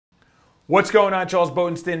What's going on, Charles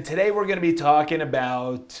Botensten? Today we're going to be talking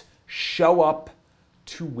about show up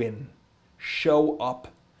to win. Show up.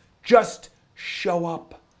 Just show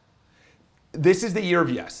up. This is the year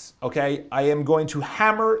of yes, okay? I am going to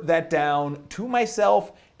hammer that down to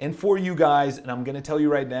myself and for you guys, and I'm going to tell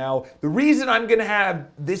you right now, the reason I'm going to have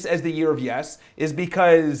this as the year of yes is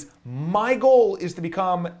because my goal is to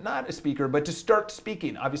become not a speaker, but to start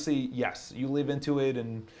speaking. Obviously, yes, you live into it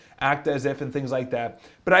and act as if and things like that.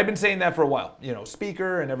 But I've been saying that for a while, you know,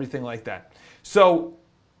 speaker and everything like that. So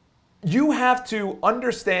you have to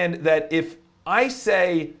understand that if I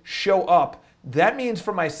say show up, that means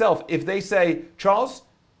for myself, if they say, Charles,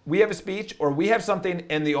 we have a speech or we have something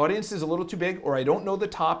and the audience is a little too big, or I don't know the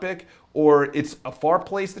topic, or it's a far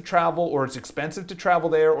place to travel, or it's expensive to travel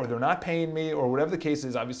there, or they're not paying me, or whatever the case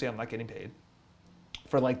is, obviously I'm not getting paid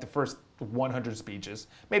for like the first 100 speeches,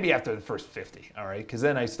 maybe after the first 50, all right? Because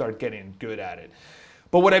then I start getting good at it.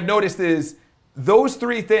 But what I've noticed is those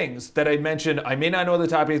three things that I mentioned, I may not know the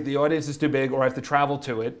topic, the audience is too big, or I have to travel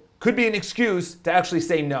to it, could be an excuse to actually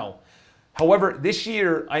say no. However, this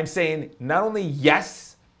year I'm saying not only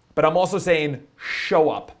yes, but I'm also saying show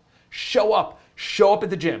up. Show up. Show up at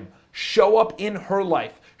the gym. Show up in her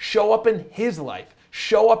life. Show up in his life.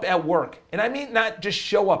 Show up at work. And I mean not just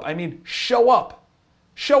show up, I mean show up.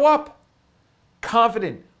 Show up.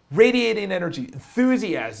 Confident, radiating energy,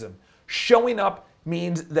 enthusiasm. Showing up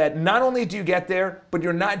means that not only do you get there, but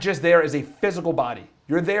you're not just there as a physical body.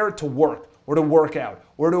 You're there to work, or to work out,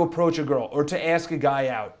 or to approach a girl, or to ask a guy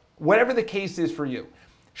out. Whatever the case is for you.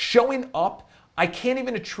 Showing up, I can't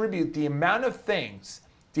even attribute the amount of things,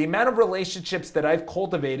 the amount of relationships that I've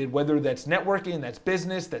cultivated, whether that's networking, that's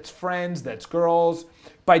business, that's friends, that's girls,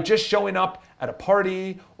 by just showing up at a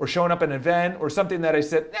party or showing up at an event or something that I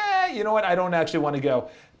said, you know what, I don't actually want to go.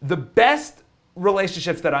 The best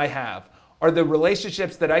relationships that I have are the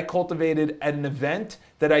relationships that I cultivated at an event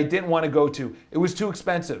that I didn't want to go to. It was too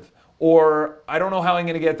expensive, or I don't know how I'm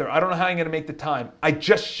going to get there. I don't know how I'm going to make the time. I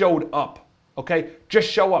just showed up, okay? Just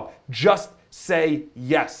show up. Just say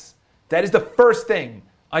yes. That is the first thing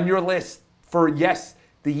on your list for yes,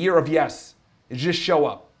 the year of yes, is just show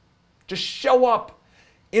up. Just show up.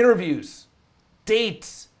 Interviews,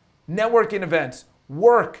 dates, networking events,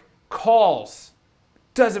 work, calls,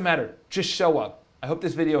 doesn't matter. Just show up. I hope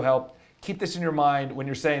this video helped. Keep this in your mind when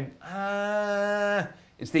you're saying,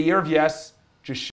 it's the year of yes, just show up.